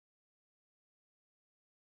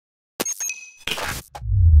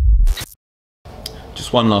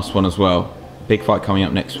Just one last one as well. Big fight coming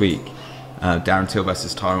up next week. Darren Till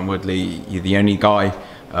versus Tyron Woodley. You're the only guy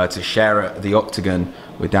to share the octagon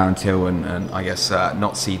with Darren Till, and I guess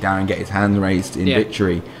not see Darren get his hand raised in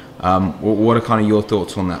victory. What are kind of your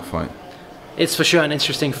thoughts on that fight? It's for sure an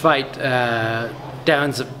interesting fight.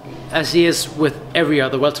 Darren's, as he is with every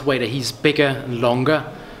other welterweight, he's bigger and longer.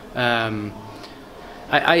 I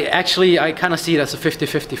kind of see it as a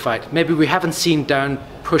 50-50 fight. Maybe we haven't seen Darren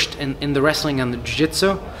pushed in the wrestling and the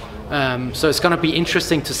jiu-jitsu. So it's going to be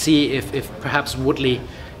interesting to see if perhaps Woodley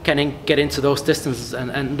can get into those distances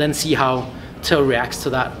and then see how Till reacts to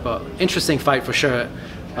that. But interesting fight for sure.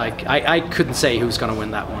 Like I couldn't say who's going to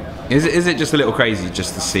win that one. Is it just a little crazy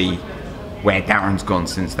just to see where Darren's gone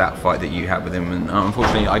since that fight that you had with him? And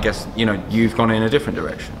unfortunately, I guess you've gone in a different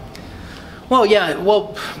direction. Well, yeah.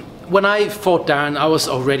 Well, when I fought Darren, I was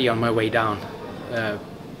already on my way down.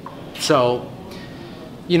 So,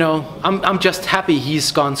 I'm just happy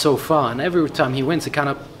he's gone so far, and every time he wins, it kind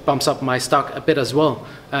of bumps up my stock a bit as well.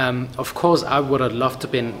 Of course, I would have loved to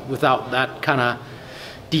have been without that kind of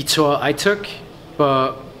detour I took,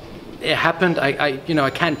 but it happened. I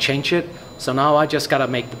can't change it. So now I just gotta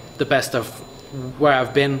make the best of where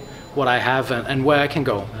I've been, what I have, and where I can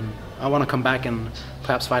go. And I want to come back and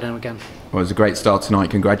perhaps fight him again. Well, it was a great start tonight.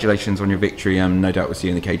 Congratulations on your victory. No doubt we'll see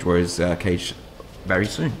you in the Cage Warriors cage very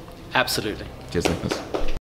soon. Absolutely. Cheers, Nicolas.